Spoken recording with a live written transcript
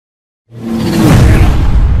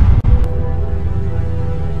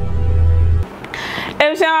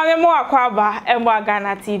me mo akwaba emwa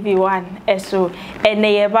Ghana TV1 eso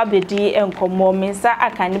ene ye ba bedi enkomo mensa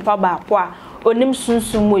aka nipa ba ko a onim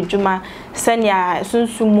sunsumu adwuma sanya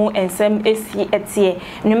sunsumu ensem esi etie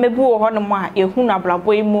nwemebu wo hono mo a yehunu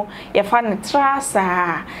ablabo yi mu ye fa ne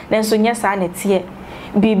trasa nenso nya sa ne tie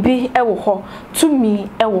bibi ewo ho tumi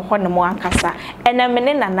ewo ho ne mo ankasa ena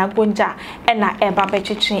mene nana gonja ena eba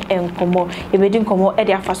bechichi enkomo ebedi nkomo e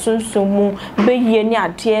de afa sunsumu beyie ni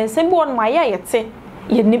ade ensem bi won ma yete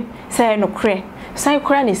yenim say no kre say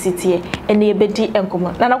kra ne sitie ene ebedi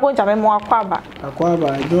enkomo nana gonja me mo akwaba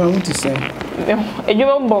edwuma muti say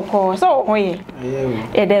edwuma mboko so ho ye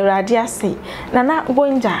e de rade ase nana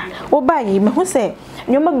gonja wo ba yi me ho say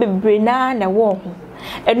nyoma bebre na wo ho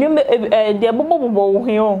enum de bobo wo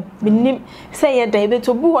ho binim say ye dan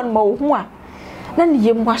beto bu won ma wo ho a na ne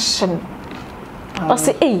yem wahye o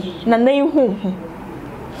say na na yi ho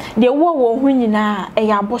de wo ho nyina e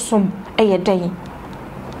ya bosom e ye dan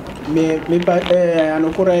me pa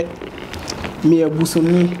anokore me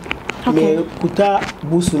abusuni me kuta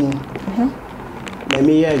busunu na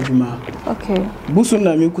me ya adwuma busunu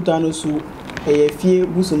na me kuta no so e fie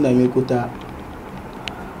busunu na me kuta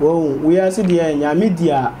wo we ase de nya me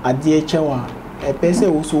dia ade chewa e pese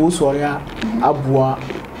wo so ria aboa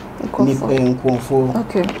ni nkonfo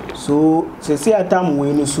so se atam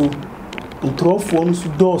we no so ntrofo no so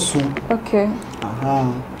dosu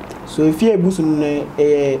so if you busunu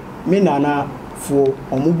ne me nana fo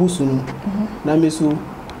omubusunu na me so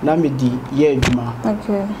na me di ye adwuma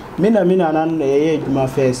me nana na ye adwuma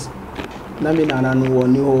first na me nana no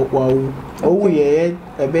woni ho wawu owu ye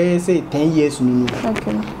ebe say 10 years nu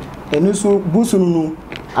enu so busunu no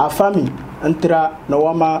afami ntra na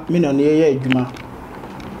wama me nana ye adwuma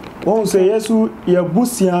won say yesu ye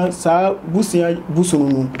busia sa busia busunu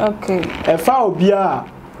no e fa obia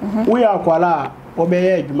we akwala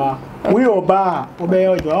obeye adwuma we oba obeye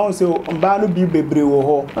adwuma won say mba no bi bebre wo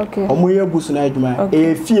ho omoye busu na adwuma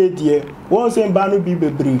e fie die won say mba no bi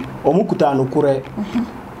bebre omukuta no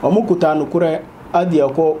kure ade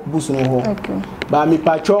akọ busu no ho ba mi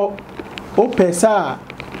pacho o pesa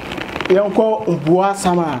yonko mbua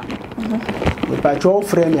sama mi pacho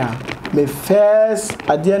fremia me first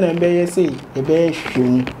ade na mbeye say ebe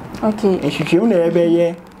hwem hwem na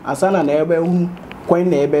ebeye asana na ebe hu kwan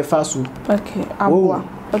na ebe faso abua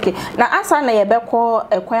na asa na yebekọ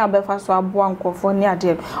ekwan abefa so aboa nkofo ni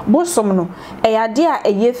ade bosom no eyade a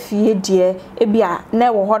eye fie die ebia na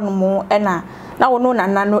ewo honom na wono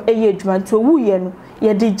nana no eye adwuma to wuye no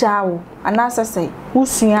ye di jawo anasese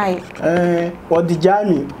usuai odi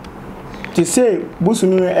jami ti say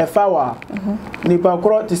busunu efa wa ni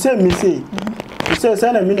pakro ti say mi say ti say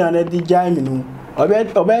sana mi na di jami no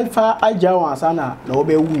obe fa ajawa sana na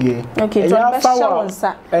obe wuye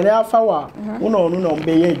afawa uno no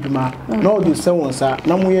mbe ye adwuma na odu se wonsa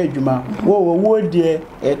na mo ye adwuma wo die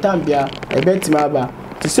etambia ebetima ba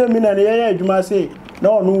ti se mi na ye adwuma se na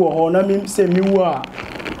onu wo ho na mi se mi wu a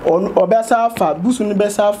obesa fa busu ni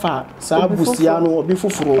besa fa sa busia no obi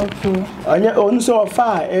fufuro anya onu se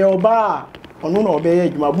ofa e oba onu na obe ye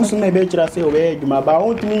adwuma busu na ebe kira se obe ye adwuma ba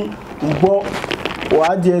ontimi mbo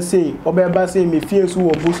wa je say obeba say me fie su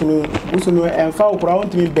wo busunu enfa okura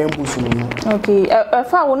ontimi ben busunu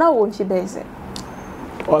efa wo na wo nchi beze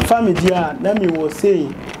o family dia na me wo say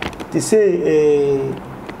to say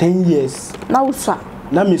 10 years na uswa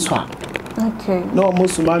na me swa no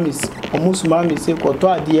musumami say koto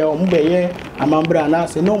ade o mbeye amambra na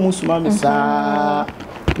say no musumami sa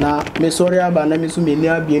na me sorry aba na me su me ni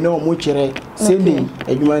abie na o mo kire say de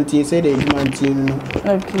adwumantie say de adwumantie no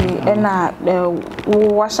ena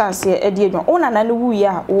wo washase edi adwuma ona na ne wuye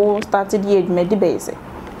a wo started the adwuma di base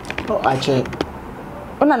ache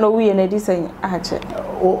ona no wuye na di say ache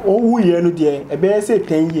o wuye no de e be say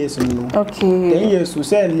 10 years no 10 years so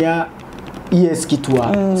say nya yes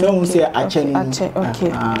kitua say won say ache ni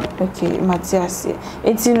Matias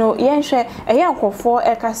etino yenhwe eyankofo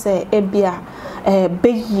eka say ebia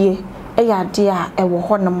beyie eyade a ewo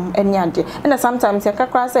honum eni ade and sometimes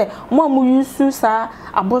yakakra say mo amu yusu sa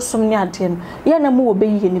abosom ni ade no ye na mo wo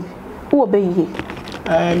beyie ni wo beyie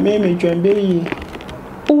me twembeyi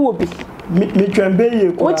wo bi me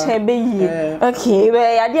twembeyi ko wo twembeyi okay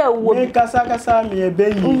we yade a wo me kasa me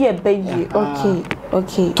ebeyi wo ye beyie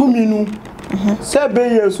okay tuminu se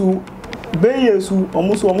beyesu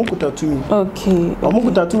omuso omukuta tumi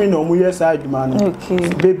omukuta tumi na omu yesa adwuma no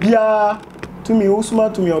bebia tumi usuma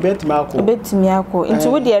tumi obetimi akọ nti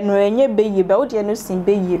wo de no enye beye be wo de no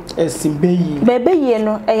simbeyi bebeye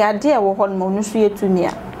no eyade e wo ho no no so yetumi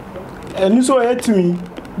a eni so yetumi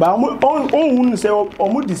ba onhun se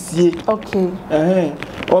omu disie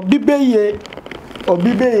obi beye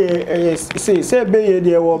obi be say be ye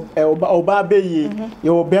de oba be ye ye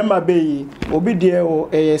obema be ye obi de o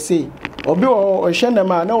say obi o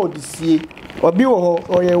hyenema na odisie obi wo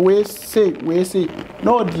oye we say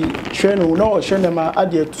na odi hwenu na o hyenema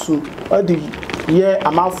ade atusu odi ye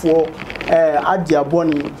amafo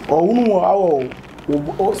Agyapong owunu awo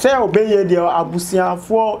say obeye de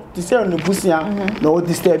abusiafo ti say no busia na o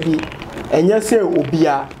disturb enye say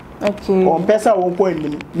obia okay on pesa won ko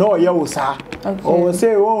enim na o ye wo sa o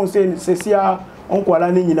say sesia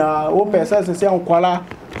onkwala ni nyina o pesa sesia onkwala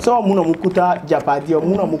so mu na mukuta japadi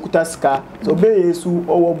mu na mukuta ska so be yesu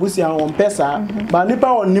o busia on pesa ba nipa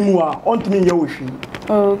onimu a ontimi ye wo hwi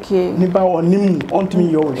okay nipa onimu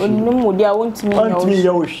ontimi ye wo hwi onimu dia ontimi ye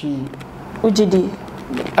wo hwi ujidi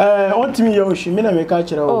ontimi ye wo hwi me na me ka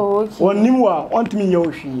kire o onimu a ontimi ye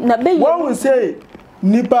wo hwi won we say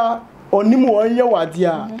nipa onimu won ye wade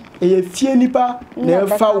a eye fie nipa na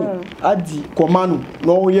efa wo adi komanu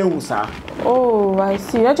na o ye wusa. Oh, I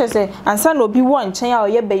see. Not just say, and son will be one chain or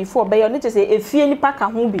ye before, but you're not to say, if you any pack a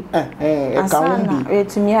home be. And son,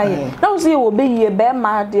 to me, now see, will be ye bear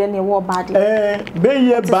mad, dear, near war body. Be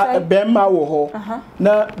ye bear ma wo ho,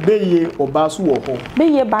 na be ye or basu wo ho. Be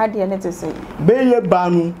ye bad, dear, let us say. Be ye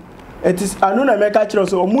banu. It is I know make a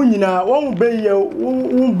church or munina, one be ye,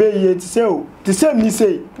 won't be ye to say, the same me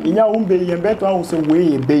say, in your own be ye better, I will say,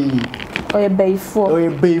 way be. Or bay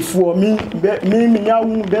for me ya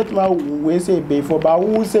won bet ma we say bay for ba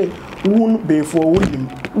won say won bay for won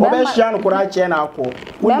o be sha no kura che na akọ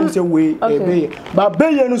won say we bay ba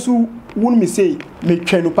bay no so won me say me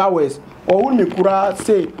twenu powers or won me kura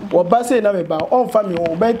say o ba say na me ba on fa me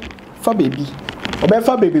o be fa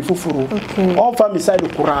baby fufuru on fa me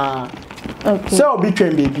side kura. Okay. So obi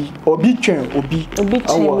twen baby, obi twen obi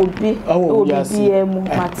mu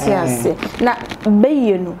Matias. Na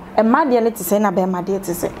beye no, e made ne te se na be made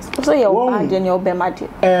te se. So ye o made ne o be made.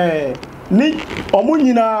 Ni omo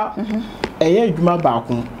nyina eye adwuma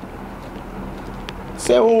baako.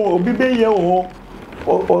 Se obi beye wo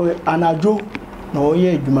o anajo na o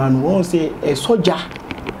ye adwuma no won se e soja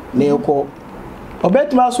na ekọ.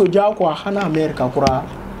 Obetuma soja akọ ha na America kura.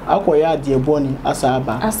 Akoya de boni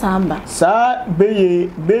asaba sa beye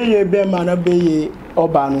be mana beye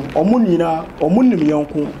obanu omunina omunim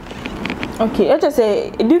yonku. Okay, let us say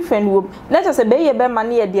different word. Let us say beye be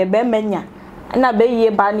mana ye de be manya na beye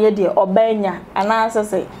ba na ye de obanya ana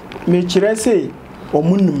say me kire say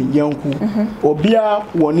omunim yonku obia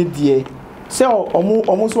woni de say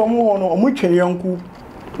omu so omu ho no omu twen yonku.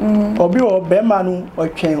 Obi o be manu o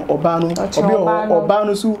twen obanu obi o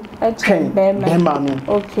obanu su twen be manu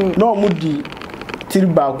okay no mu di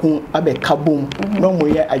tiriba ku abe kabom no mo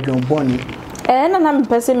ye adwonboni na me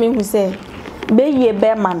pese me hu se be ye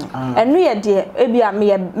be manu enu ye de ebia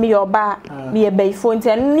me oba me ye be fo nti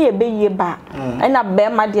enu ye be ye ba na be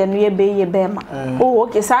ma de enu ye be ye be ma oh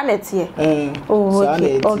okay sa na tie oh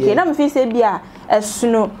okay na me fi se bia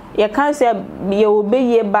esuno ye kan se ye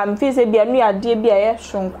obeye ba mfi se bia nu ade bia ye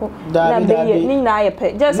hwonko na beye ni na ye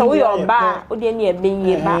pe je se wo yo ba o de ni e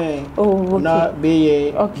beye ba oh okay na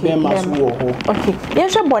beye be maso wo ho okay ye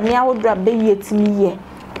hwe bone awodra beye timi ye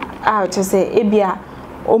to say e bia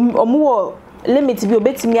omu wo limit bi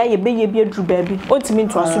obetimi aye beye bi adru ba bi o timi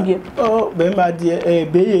nto aso bi be ma de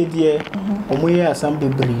beye de omu ye asam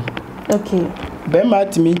bebre okay be ma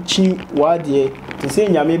timi chi wa de te se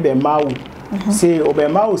nyame be mawo say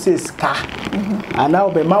obema o say ska ana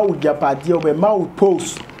obema o japadi obema o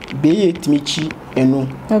post be etimichi enu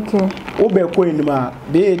okay obe ko enima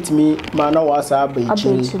be etimi mana wasa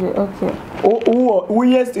abechi okay o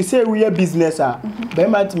yes to say we business be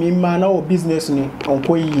ma timi mana o business ni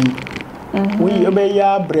onko yi we obe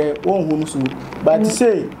ya bre won hunu su but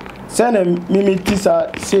say send mimi tisa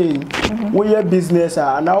say we business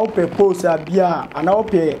ana ope post abia ana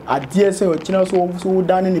ope adie say o china so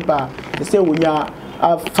dan nipa say wonya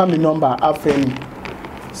a family number a friend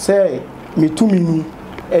say me tu minu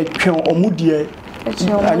e twen omudie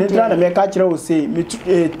ane dra na me ka kire o say me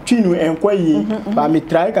twinu enkwayi ba me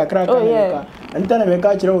try kakra ka me anta na me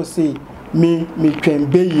ka kire o say me twen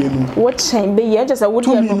beye nu what chen beye just a would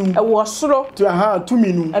e wo soro to tu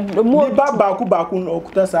minu ni ba ku no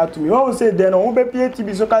okuta sa tu mi won say den won be pet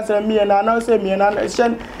bi so ka say me na say me na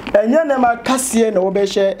shen enye na ma kase na wo be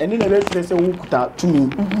she eni na be tire say wo kuta tu mi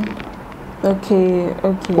okay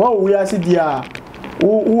what we are see dia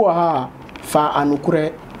wo ha fa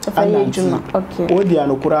anukure ananti okay wo di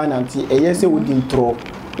anukure ananti eye say wo di intro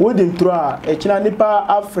a e kina nipa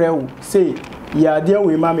afrew say ya de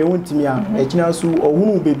we ma me wontimi a e kina so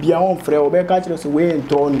ohunu bebia won frɛ obɛka kyerɛ so we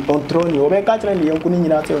ontroni obɛka kyerɛ ne yanku ni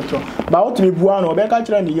nyina se ontro ba wotimi bua no obɛka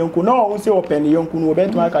kyerɛ ne yanku na wo se opɛ ne yanku no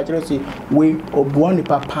obɛtuma ka kyerɛ so we obua ne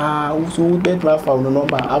papa wo so obɛtuma fa no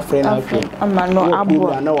number afrɛ na afrɛ ama no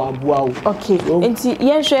abua na wa abua wo okay enti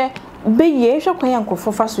yenhwɛ beye hwɛ kwan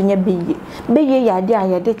yankofo fa so nya beye ya de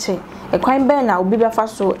ayede che e kwan ben na obi be fa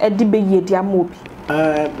so e de beye de ama obi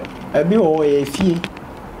ebi wo ye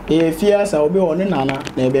fie asa obi wo ne nana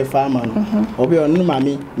na ebe fa ama no obi wo ne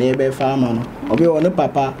mami na ebe fa ama no obi wo ne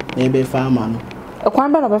papa na ebe fa ama no e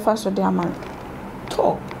kwan ben obi fa so de ama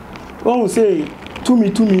to won say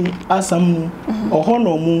tumi asam no oho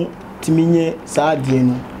no mu timinye saa de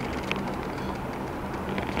no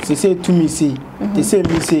se tumi say they say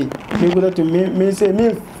me say me go to me say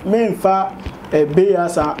me fa be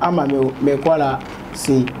asa ama me kwala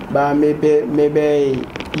say ba me be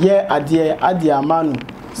ye ade amanu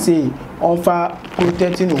say on fa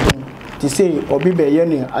protecting no they say obi be ye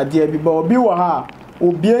ne ade bi ba obi wo ha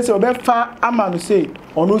obi say obi fa amanu say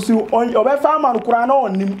onu si obi fa amanu kura na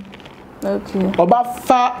onim okay oba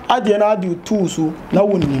fa ade na ade tuusu na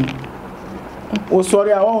wonim o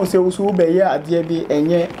sorry a won say usu be ye ade bi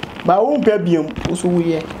enye ba won pe biem usu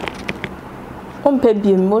ye on pe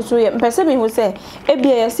biem usu ye mpese mi hu say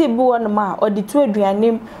ebia ye say bu won ma odi tu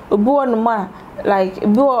aduanem obu won ma like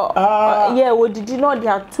bu yeah odidi no dey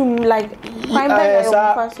atum like fine by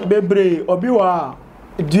your bebre obi wa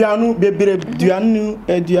duanu bebre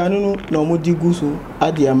duanu no mo digu so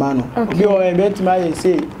ade ama no obi wa e betima ye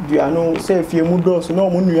say duanu say fie mu do so no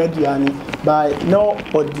mo nua duani ba no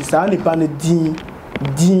odi sa nipa ne din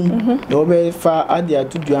no be fa ade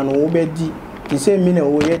atu duanu wo be di ti say mi na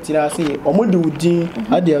wo ye tira say omodi udin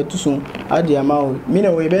ade atu so ade ama wo mi na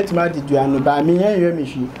wo betima ade duanu ba mi ye mi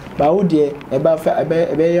hwi ba wo de e ba fa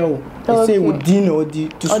ebe ye wo say udin na odi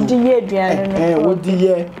tu so odi ye duanu no odi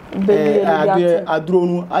ye ade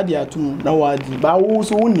adronu ade atum na wo adi ba wo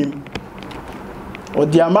so wonim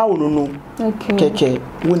odi ama wo no okay keke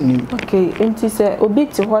wonim okay enti say obi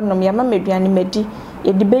ti honom ya ma meduane medi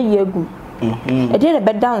ye de be ye agum e de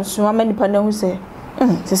be dance ama nipa na hu say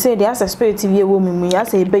say the as spirit wie wo mu ya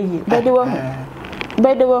say be ye be de wo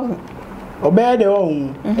obede wo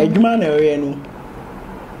adwuma na we no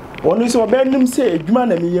wonu so obenim say adwuma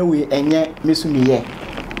na me ye we enye mesu me ye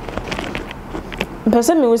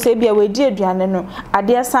mpese me wo say bia we di aduane no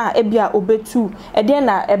ade sa ebia obetu e de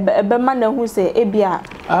na ebe ma na hu say ebia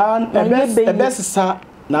ebe sesa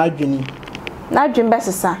na adwini na adwin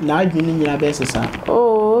besesa na adwini nyina besesa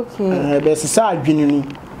oh okay ebe sesa adwini no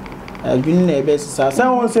adwini na ebe sesa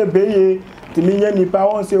sa won say beye timinya nipa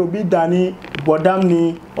won say obi dani bodam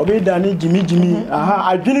ni obi dani jimi aha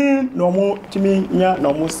adwini no mo timinya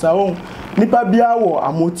no mo sa won nipa bia wo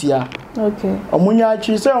amotia okay omunya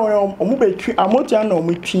chi say omu betwi amotia na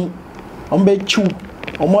omu twi omu betwi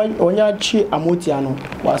onya chi amotia no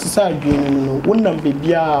wasesa adwini no wonnam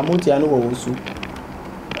bebia amotia no wo so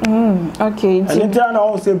okay ani tira na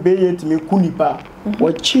won say beye timi ku nipa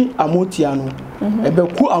wo chi amotia no ebe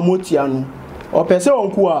ku amotia no opese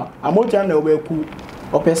won ku a amotia na obe ku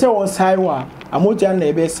opese won sai wa amotia na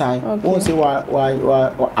ebe sai won say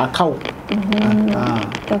wa akaw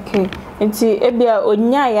okay nti ebia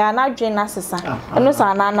onya ya na dwen na sesa eno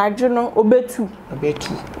sa na anadwo no obetu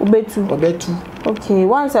okay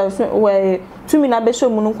once we tumi na be show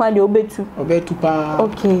mu no kwa de obetu pa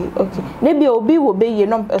okay ne bia obi wo be ye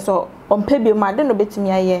no so ompe bi ma de no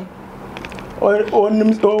betumi aye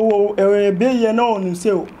onim be ye no onim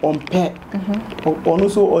say ompe onu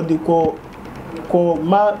so odiko ko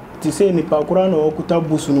ma ti say ni pakura na okuta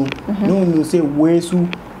busu no no say wesu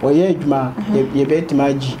oye adwuma ye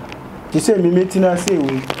betima ji ti say me metina say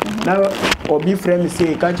we na obi frame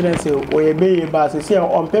say ka kire say oye be ye ba say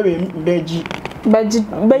ompe beji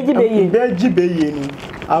be ye ni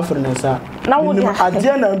afrina sa na wo dia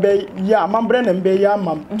ade na be ya mambre na be ya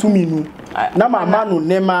mam tumi nu na mama no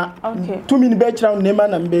nema tumi ni be kira nema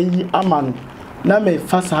na be yi amanu na me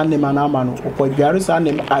fasa nema na amanu opodware sa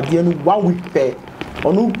nema ade nu 1 week pe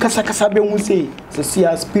onu kasa be hu say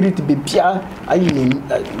sia spirit be bia ayi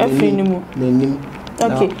nenim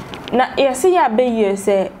okay na ya say ya be ye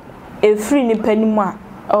say e free ni panimu a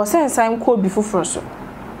o sensan ko bi foforo so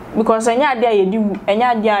because anya ade a yedi wu anya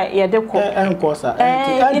ade a yede ko enkosa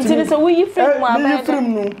enti so we free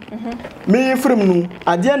mu me free nu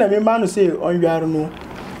ade na me ma no say onware no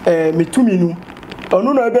me tumi nu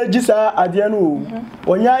onu no be gisa ade no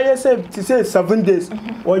onya ye say ti say 7 days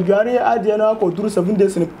odware ade no akoduru 7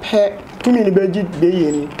 days ni pe tumi ni be gi be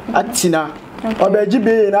ye ni atina obeji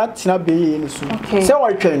be na tina be ni so se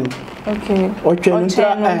wo twen o twen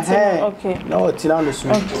ntra na o tina no so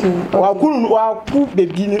wa ku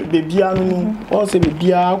bebi anu o se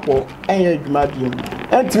bebi akọ enye adwuma bi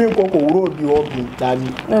entimi nkoko wuro bi obi tabi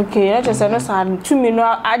na je se no sa tumi no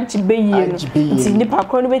agibe yie no nti nipa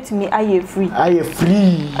kro no betimi aye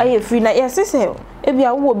free na yesese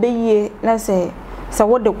ebia wo be yie na se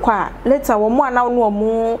wo de kwa later wo mo ana no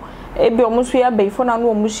mo ebi omo so ya beifo na no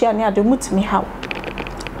omo hia ne ade mutimi haw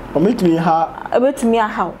omitimi ha ebetumi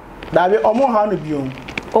ahaw dabi omo ha no biom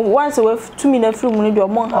once we tumi na free mu no de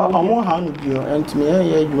omo ha no biom entimi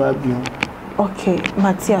ye adwuma biom okay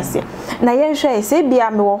Matias na yen hwe se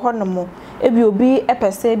bia me wo ho no mo ebi obi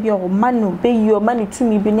epese bia o manu be yi o manu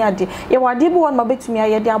tumi bi ne ade ye wade bi won ma betumi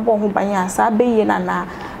ayede abo ho ban ya sa be yi na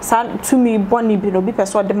sa tumi boni bi no bi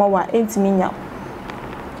pese o de ma wa entimi nya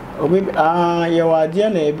obi ye wade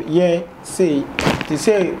na ye say ti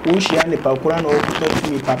say wo hia ne pakura na o kuta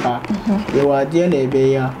tumi papa ye wade na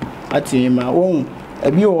ebe ya atima won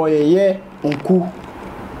ebi o ye nku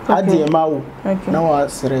ade ma wo na wa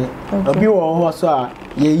sere obi wo ho so a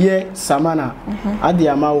ye samana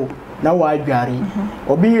ade ma wo na wa adware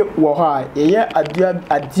obi wo ho a ye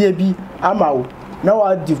ade bi ama wo na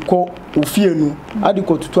wa diko ofienu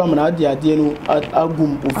adiko tutu amana ade no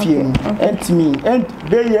agum ofienu entimi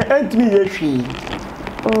ye hwi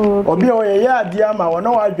obi o ye ade ama wo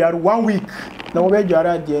na wa adware 1 week na wo be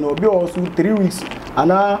adware ade no obi o so 3 weeks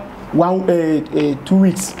ana 2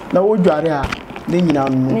 weeks na wo adware a ne nyina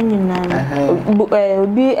no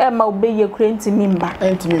obi ma obi ye krentimi mba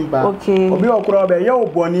okay obi okura obi ye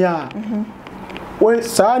oboni a we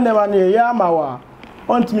sa ne ma ne ye ama wa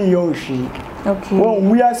ontimi yo hwi okay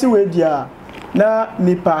won wiase we dia na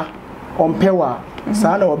nipa ompewa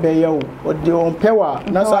sa na obi ye odi ompewa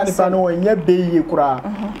na sa nipa no nya beye kura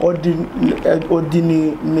odi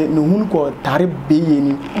ni hunu ko tare beye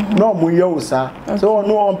ni no mu ye sa so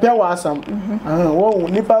no ompewa asam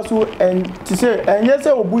won nipa so en ti se enye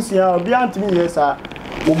se obusia obi antimi ye sa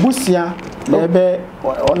obusia na ebe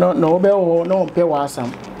na obi ho na ompewa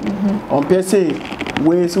asam ompe se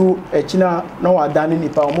we so echina na wadane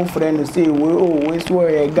nipa omo friend say we so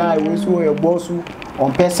ye guy we so ye boss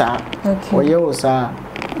on pesa oye o sa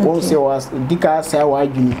won se was dika sa wa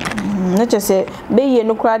adwini na chese be ye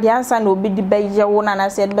no kra de ansa na obi di be ye wo na na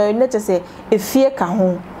se be na chese efie ka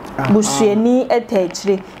ho busuani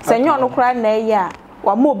etachire se nyo no kra na ye a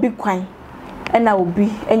wa ma obi kwan na obi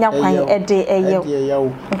enya kwan ede eye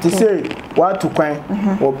ti se wa tu kwan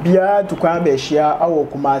obia tu kwan be hia awo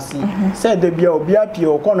kumasi se de bia obia pie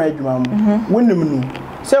okono adwuma mu wonim nu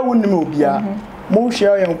se wonim obia mo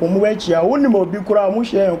hia yenko mo ba chia wonim obi kura mo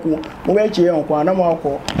hia yenko mo ba chia yenko na mo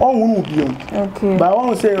akọ onwunu obiom okay ba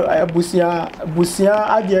won se busia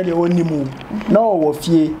ade de onimu na wo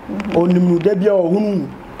fie onimu de bia ohunu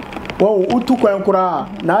won utu kwan kura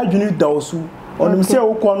na adwini dawsu onim se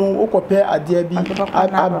ukonu ukope ade bi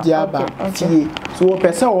abdia ba tie so wo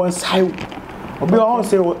pese won sai obi won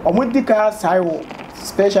se omudika sai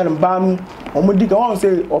special mbanu omudika won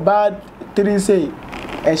se oba 3 say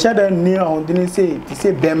e shada ni on din say ti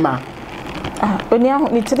say bema oni aho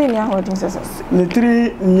ni 3 ni aho din sese ni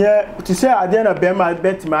 3 nye ti say ade na bema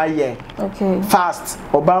bet ma ye okay fast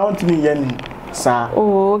oba on ti ni ye ni sa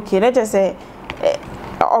okay let us say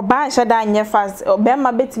oba shada nye fast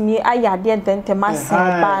bema betimi ayade ntente asen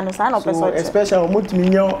oba no sa na opeso especially omutimi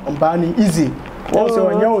nye oba ni easy won se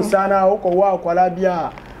onye osana wo ko wa akwala bia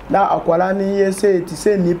na akwala ni ye se ti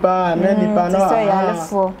se nipa na nipa na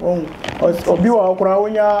obi wa akwala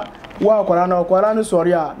wonya wa akwala na akwala no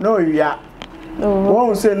sori a na oyia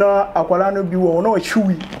won se na akwala no bi wo na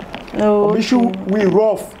ochiwi obi shu we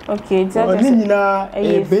rough okay ni nyina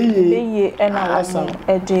beye na asam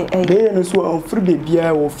ede beye no so amfri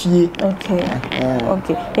bebia wo fie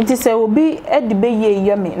okay nti se obi edi beye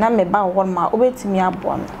yemi na me ba ho ma obetimi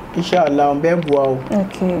aboa me inshallah on be bua o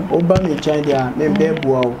okay oba me chan dia me be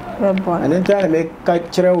bua o and then me ka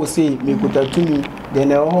kire wo say me kutatumi de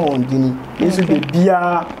na ho ondini yesu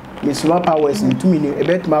bebia me suma powers ntumi ni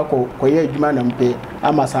ebetuma koye adwuma na mpe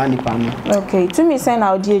ama sa ni pa no okay tumi say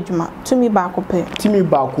na odi adwuma tumi ba ko pe tumi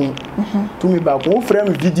ba ko wo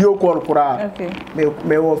frame video call kura okay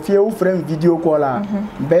me wo fie wo frame video call a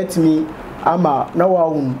bet me ama na wa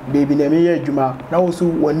hun baby na me ye adwuma na wo so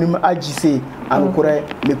wonim agise ankure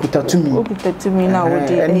me kutatumi na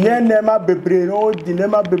odi enye na ma bebre no odi na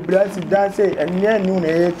ma bebre asi dan say enye nu na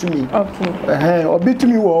ye tumi okay obi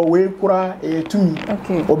tumi wo we kura e tumi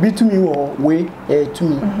okay obi tumi wo we e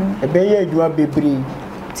tumi e be ye adwuma bebre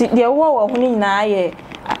ti de wo hunu na ye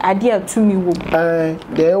ade atumi wo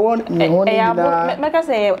de won ni hon ni na meka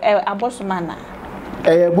say abosuma na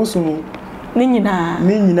busumu Ni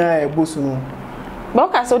nyina e bosuno ba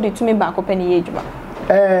ka so de tumi ba ko pe ne ye adwuma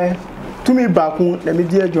tumi ba ko na me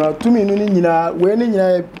di adwuma tumi no ni nyina we ni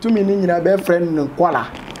nyina tumi ni nyina be friend no kwala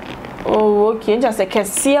oh okay just say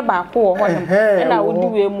kese ba ko wo hono na wo di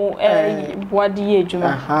we mu boade ye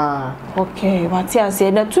adwuma okay Matias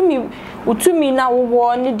na tumi na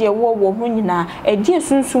wo ni de wo ho nyina e die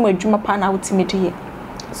sunsum adwuma pa na wo timi de ye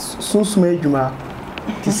sunsum adwuma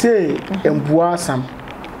ti say emboa sam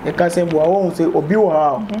e ka se emboa wo say obi wo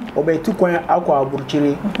ha obetu kwan akwa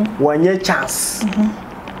aburchire wanye chance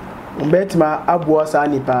umbetima aboa sa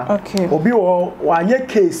nipa obi wo wanye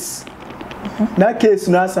case na case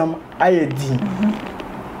na sam ayedi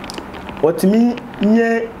otimi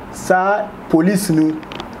nye sa police nu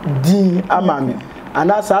din amami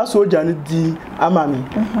ana sa soldier nu di amami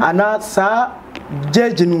ana sa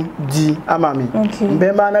judge nu di amami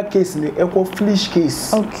mbema na case ni equal flesh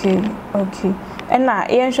case okay ena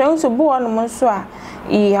yenhwe nso bo no mo so a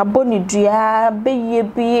aboni dua beye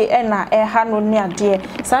bi ena ha no ne ade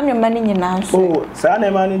sa nwema ni nyina nso sa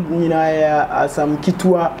nwema ni nyina ya asam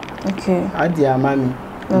kitua ade amami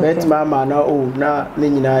bet mama na na ne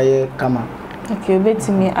nyina ye kama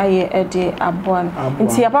betimi aye ede abon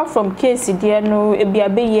nti apart from case de no ebia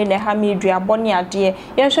beye ne ha me dua aboni ade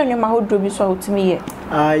yenhwe nwema hodro bi so otimi ye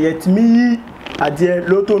yetimi yi ade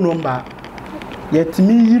lotto number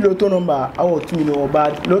yetimi yi lotto number awotimi no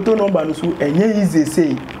bad lotto number no so enye easy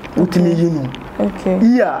say utimi yi no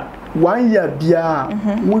iya 1 year bia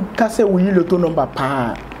we kase we yi lotto number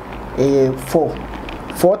pa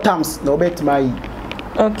 4 times no betima yi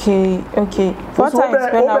okay 4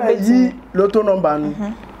 times when I yi lotto number no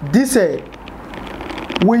this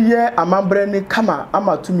we ye amambre ni kama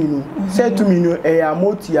ama tumi no say tumi no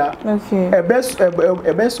amotia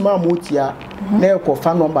ebesuma amotia na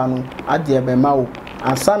ekofa number no ade ebema wo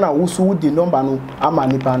ansana wusu wudi number no ama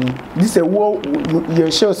nipa no this wo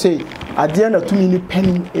ye show say ade na tumi ni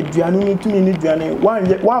penny eduanu ni tumi ni duane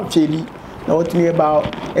one cheli na otumi about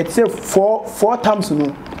it say 4 times no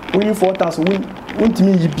we 4 times we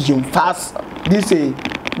untimi yibium fast this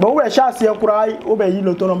but we shall see kurai obeyi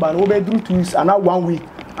lotto number no obe through 2 weeks and 1 week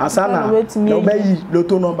asana no obeyi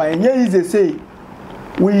lotto number enye easy say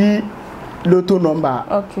we lotto number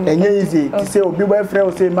enye easy to say obi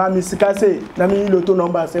boyfriend say mami sika say na me lotto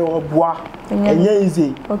number say oboa enye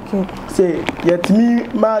easy say yet me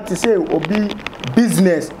ma to say obi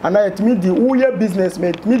business and yet me the uye business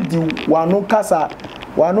me the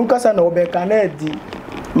wanu kasa na obeka na di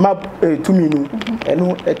map tumi no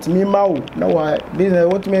eno etimi mawo na wa business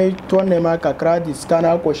what me to na ma kakra di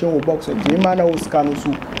scanner question wo box etimi ma na wo scan so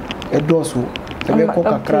edoso ebe ko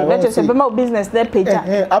kakra let's say be ma business there page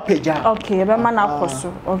apeja okay be ma na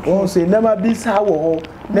akoso okay won say na ma bi sa wo ho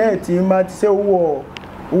na etimi ma ti say wo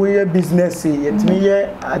ye business etimi ye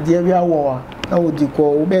ade wi awo na wo di ko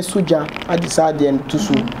wo be soja adisa ade to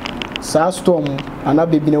so sa storm ana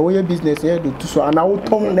baby na wo ye business ye do to so ana wo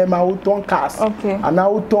ton na ma wo ton cars ana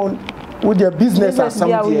wo ton wo the business as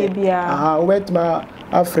something wo betma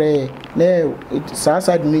afre na sa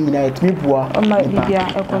side ni nyina etimi bua ma bibia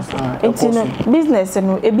ekoso etino business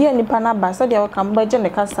no ebia nipa na ba so dia wo kan ba je ne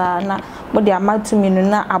kasa na mo de amatumi no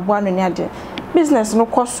na aboa no ne ade business no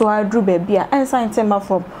koso adru ba bia ensan tema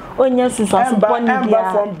from onya susu asopɔ ni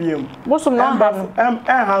bia from biem bosom no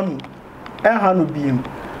hanu biem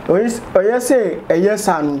oye say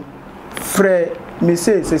eyesanu frɛ me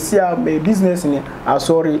say sia me business ni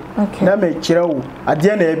asori na me kirewo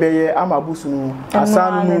ade na ebeye amabusu no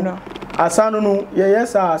asanu no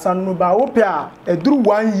yesa asanu no ba opia eduru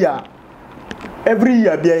 1 year every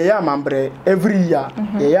year bia ye amambre every year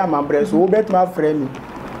ye amambre so obetma frɛ me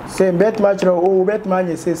say betma kirewo obetma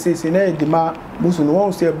nye say na edima busu no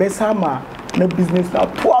won say besama na business na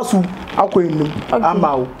toasu akoenum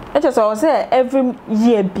amawo so say every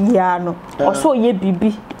year bia no also ye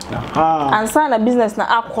bibi ansa na business na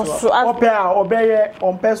akoso obeye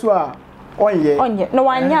onpeso a onye no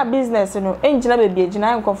wanya business no engina bebi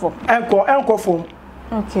egina enkofo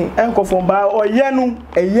enkofo ba oye no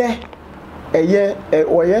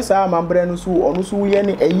oye sa amambre no so onu so ye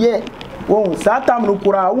ni eye won sa tam no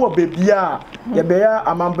kura wo bebia ye be ya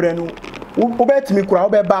amambre no wo betimi kura wo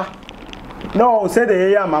beba no say the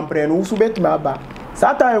ye amambre no so betimi aba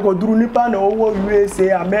Satan you go duru nipa na owo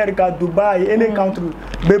USA, America, Dubai, any country.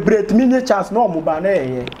 Be break me chance no mo ba na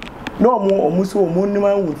ye. No mo omuso omo ni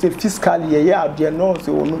ma wu say fiscal ye ade no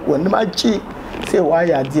say woni ma chi say why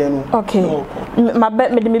ade no. Okay.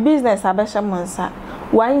 Me business abesha monsa.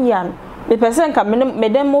 1 year me person ka me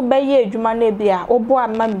dem mo be ye adwuma na bia obo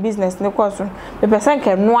amma me business ne course. Me person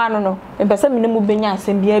ka no ano no. Me person me mo benya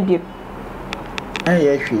asem bia bia.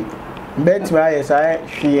 Ye hwe. Bet my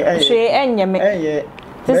she enye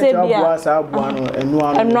Tese bia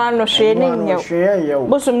eno hwe ne nyew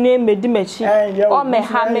bosom ne medi machi o me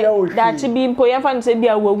ha me da chi bi mpo yemfa no se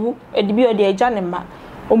bia wawu edi bi o de agya ne ma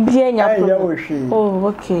obi anya pro oh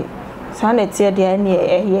okay sana tie de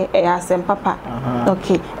ene asem papa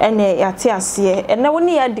okay ene yate ase ene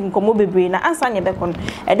woni ya di nkomo bebre na ansa ne be kono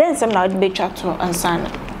eden nsem na wodi betwa to ansa na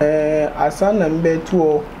asana mbe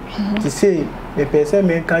tuo ti say me pese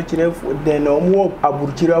me ka kire den omo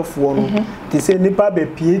aburkira fuo no ti say nipa be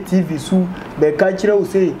PTV su be ka kire o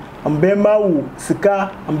say ambe mawu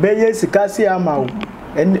sika ambe ye sika si amawu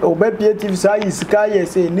en obe PTV sa yi sika ye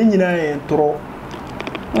say ni nyina en toro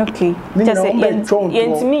okay just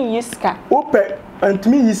yentimi yiska ope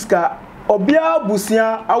antimi yiska obia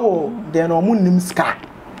busia awo den omo nim ska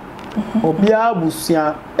obia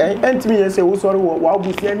busia entimi yese wo sori wo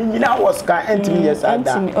busia ni nyina wo ska entimi yesa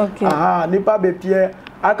ada aha nipa be pie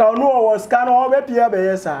aka onu wo ska no be pie be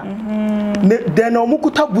yesa den omo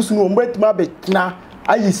kuta busu no mo etima be tna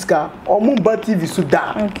ayiska omo ba TV su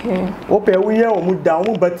da okay ope wo ye omo da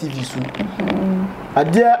omo ba TV su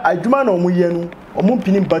ade adwuma na omo ye no omo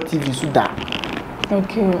pini ba TV su da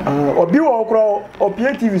okay obi wo kro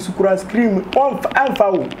opie TV su kura screen on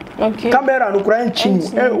amfa wo okay camera no kura nchimu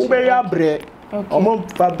ube ya bre omo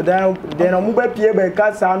fabda den omo ba pie be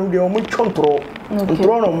ka sa no de omo chontro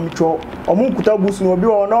ntro no omo cho omo kuta busu no obi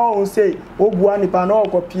wo no say obua nipa na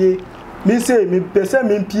okopie mi say mi pese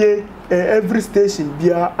mi pie every station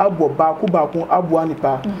bia abo ba ku abo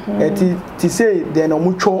nipa ti say den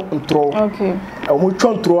omo cho ntro okay omo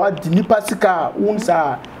cho ntro adi nipa sika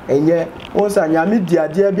unsa enye onsa nyame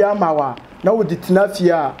diade bia mawa na wo ditina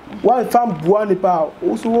fia wan fam bua nipa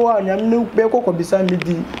usu wo nyame ne be kokko bisa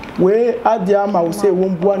midi we adi ama wo say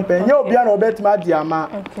won bua nipa enye obi na obetima adi ama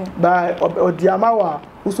ba odi ama wa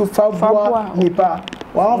usu fa bua nipa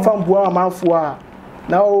wan fam bua amanfo a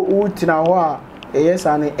na wo tina ho a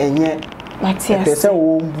eyesa ne enye Matias pese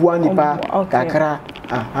wo bua nipa kakra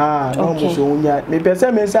aha no mo so nya me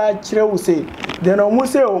pese me sa kire wo say den omo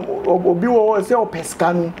say obi wo say o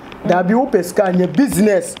peska no da bi o peska nya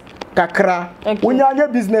business kakra wonya nya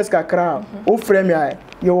business kakra o frame ai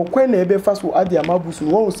ye wo kwen na ebe faso ade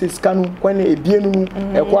amabusu wo say ska no kwen na ebienu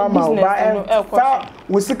e kwa ma o ba fa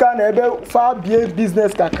wo sika na ebe fa bie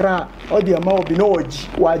business kakra o de ama obi no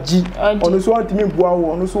waji ono so antimi bua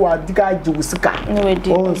wo ono so wadika agi wo sika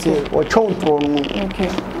o say o chontro no okay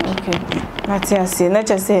Matias na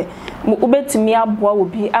chese ubetimi aboa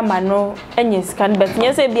obi ama no enye sika no bet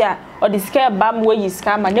nyese bia o de sika ba mo yi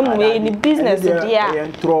sika ma ne mo ni business dia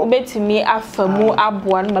ubetimi afamu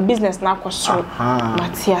aboa no ma business na akosoro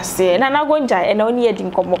Matias na nagonja e na oni edi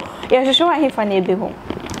nkomo ye hwehwe wa hefa na ebe ho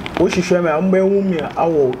o hwehwe me amba ehu mi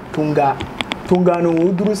awo tunga no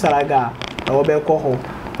uduru saraga na obe ko ho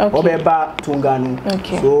obe ba tunga no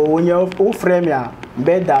so wonya o frame a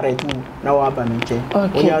be direct na wa ba nche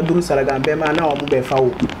wonya duru saraga be ma na o mu be fa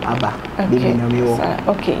wo aba be na mi wo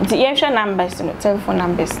okay the answer numbers no telephone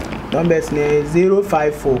numbers ne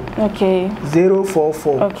 054 okay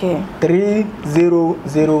 044 okay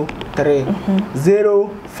 3003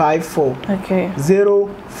 054 okay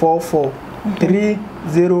 044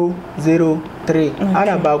 3003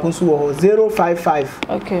 ana ba kun su wo 055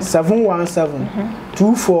 okay 717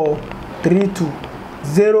 2432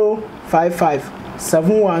 055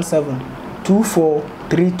 717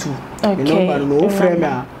 2432 number no frame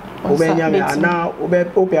a obenya me ana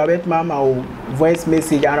ope abet mama o voice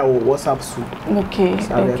message ara o WhatsApp su okay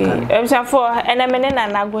for enemene na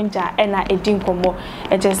nagonja na edin komo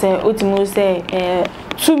ejese otimu se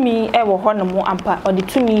tumi ewo honomo ampa odi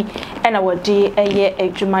tumi na wodi eye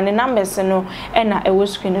adwuma ne numbers no na ewo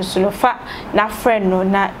screen so no fa na friend no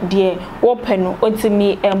na de wo pe no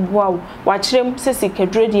otimi emboa wa kirem sesi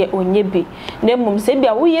kedro de onyebe na mum se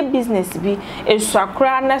bia wo ye business bi esu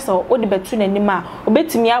akra na so odi betu nanima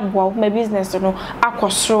obetimi aboa wo ma business no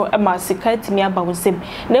akosoro ma sika timi aba wo sem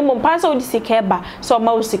na mum pa so odi sika eba so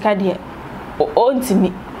ma wo sika de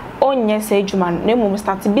ontimi onye se adwuma na mum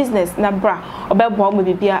start business na bra obebo mo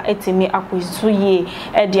bibia etimi akwisu ye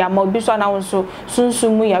e dia ma obi so na wonso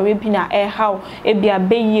sunsumu ya we bi na e haw e bia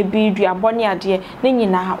beye bi duabone ade ne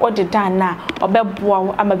nyina odeda na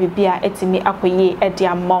obebo ama bibia etimi akoye e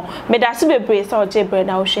dia ma me da so bebre so GhPage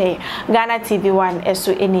na wo hwe Ghana TV1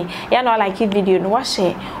 eso eni ya no like video no wa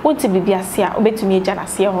share wonti bibia se a obetumi eja na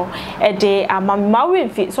se ho e de ama ma we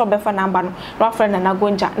fi so obefa number no na wa friend na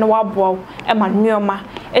gonja na wa bo e ma nneoma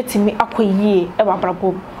etimi akoye e wa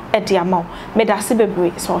brabo e dia ma me da se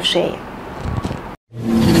bebre so hwe